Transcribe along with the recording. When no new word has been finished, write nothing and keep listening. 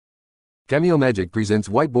Cameo Magic presents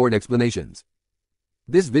Whiteboard Explanations.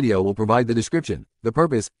 This video will provide the description, the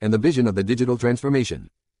purpose, and the vision of the digital transformation.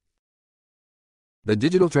 The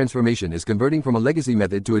digital transformation is converting from a legacy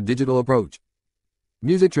method to a digital approach.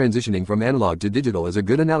 Music transitioning from analog to digital is a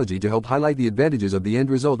good analogy to help highlight the advantages of the end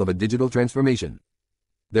result of a digital transformation.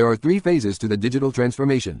 There are three phases to the digital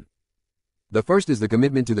transformation. The first is the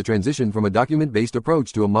commitment to the transition from a document-based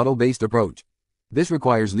approach to a model-based approach. This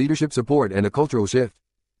requires leadership support and a cultural shift.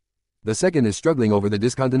 The second is struggling over the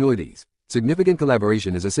discontinuities. Significant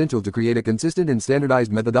collaboration is essential to create a consistent and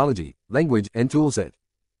standardized methodology, language, and toolset.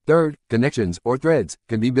 Third, connections, or threads,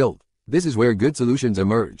 can be built. This is where good solutions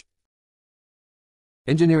emerge.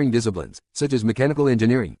 Engineering disciplines, such as mechanical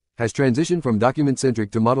engineering, has transitioned from document-centric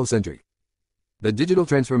to model-centric. The digital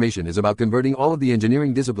transformation is about converting all of the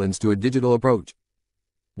engineering disciplines to a digital approach.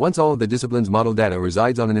 Once all of the disciplines' model data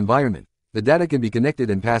resides on an environment, the data can be connected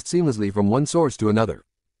and passed seamlessly from one source to another.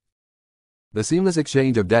 The seamless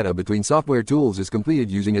exchange of data between software tools is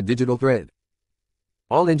completed using a digital thread.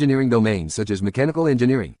 All engineering domains such as mechanical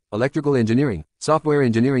engineering, electrical engineering, software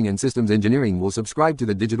engineering, and systems engineering will subscribe to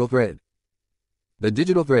the digital thread. The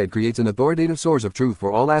digital thread creates an authoritative source of truth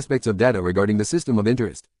for all aspects of data regarding the system of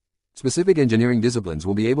interest. Specific engineering disciplines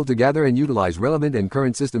will be able to gather and utilize relevant and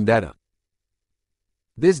current system data.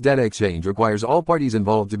 This data exchange requires all parties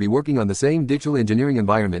involved to be working on the same digital engineering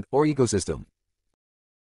environment or ecosystem.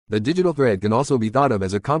 The digital thread can also be thought of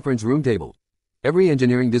as a conference room table. Every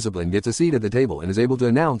engineering discipline gets a seat at the table and is able to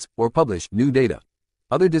announce or publish new data.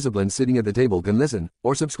 Other disciplines sitting at the table can listen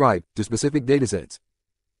or subscribe to specific datasets.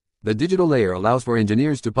 The digital layer allows for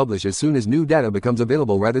engineers to publish as soon as new data becomes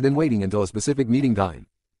available rather than waiting until a specific meeting time.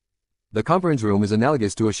 The conference room is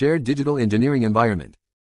analogous to a shared digital engineering environment.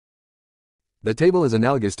 The table is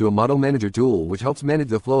analogous to a model manager tool which helps manage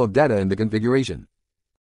the flow of data and the configuration.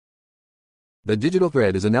 The digital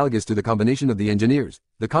thread is analogous to the combination of the engineers,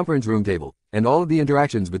 the conference room table, and all of the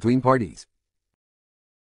interactions between parties.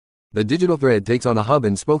 The digital thread takes on a hub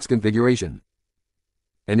and spokes configuration.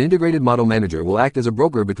 An integrated model manager will act as a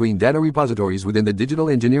broker between data repositories within the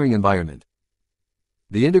digital engineering environment.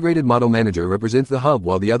 The integrated model manager represents the hub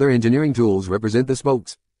while the other engineering tools represent the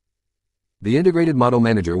spokes. The integrated model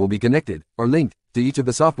manager will be connected, or linked, to each of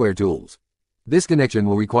the software tools. This connection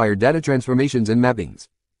will require data transformations and mappings.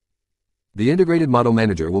 The integrated model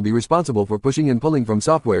manager will be responsible for pushing and pulling from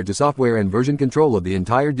software to software and version control of the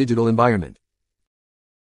entire digital environment.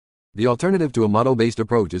 The alternative to a model-based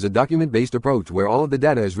approach is a document-based approach where all of the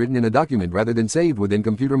data is written in a document rather than saved within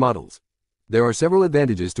computer models. There are several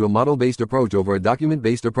advantages to a model-based approach over a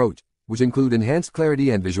document-based approach, which include enhanced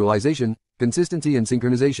clarity and visualization, consistency and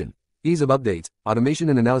synchronization, ease of updates, automation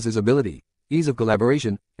and analysis ability, ease of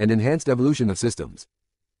collaboration, and enhanced evolution of systems.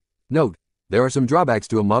 Note: there are some drawbacks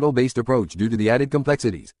to a model-based approach due to the added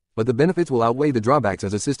complexities, but the benefits will outweigh the drawbacks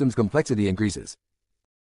as a system's complexity increases.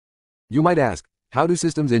 You might ask, how do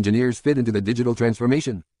systems engineers fit into the digital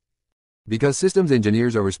transformation? Because systems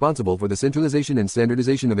engineers are responsible for the centralization and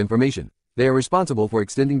standardization of information, they are responsible for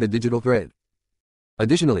extending the digital thread.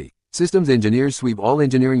 Additionally, systems engineers sweep all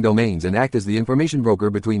engineering domains and act as the information broker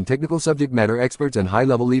between technical subject matter experts and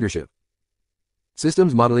high-level leadership.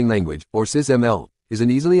 Systems Modeling Language, or SysML, is an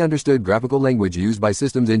easily understood graphical language used by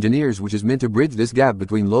systems engineers which is meant to bridge this gap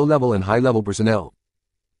between low-level and high-level personnel.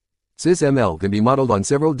 SysML can be modeled on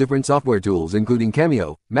several different software tools including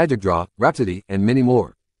Cameo, MagicDraw, Rhapsody, and many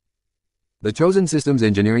more. The chosen systems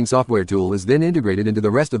engineering software tool is then integrated into the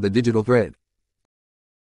rest of the digital thread.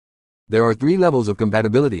 There are three levels of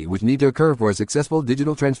compatibility which need to occur for a successful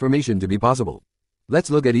digital transformation to be possible. Let's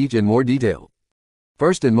look at each in more detail.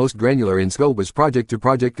 First and most granular in scope is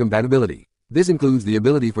project-to-project compatibility. This includes the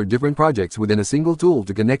ability for different projects within a single tool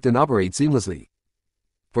to connect and operate seamlessly.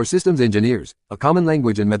 For systems engineers, a common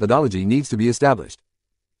language and methodology needs to be established.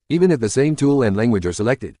 Even if the same tool and language are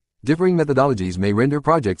selected, differing methodologies may render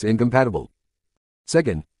projects incompatible.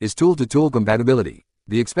 Second, is tool-to-tool compatibility.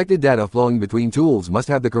 The expected data flowing between tools must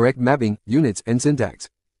have the correct mapping, units, and syntax.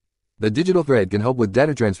 The digital thread can help with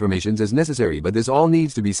data transformations as necessary, but this all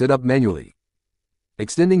needs to be set up manually.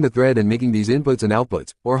 Extending the thread and making these inputs and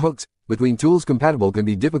outputs, or hooks, between tools compatible can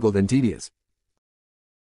be difficult and tedious.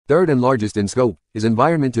 Third and largest in scope is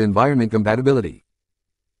environment-to-environment compatibility.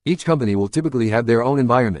 Each company will typically have their own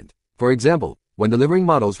environment. For example, when delivering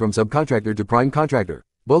models from subcontractor to prime contractor,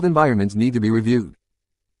 both environments need to be reviewed.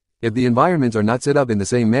 If the environments are not set up in the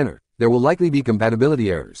same manner, there will likely be compatibility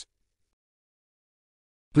errors.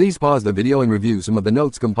 Please pause the video and review some of the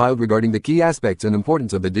notes compiled regarding the key aspects and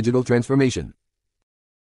importance of the digital transformation.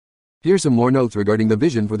 Here's some more notes regarding the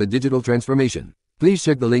vision for the digital transformation. Please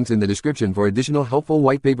check the links in the description for additional helpful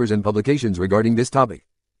white papers and publications regarding this topic.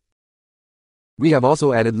 We have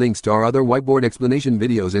also added links to our other whiteboard explanation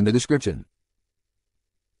videos in the description.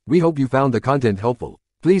 We hope you found the content helpful.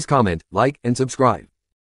 Please comment, like, and subscribe.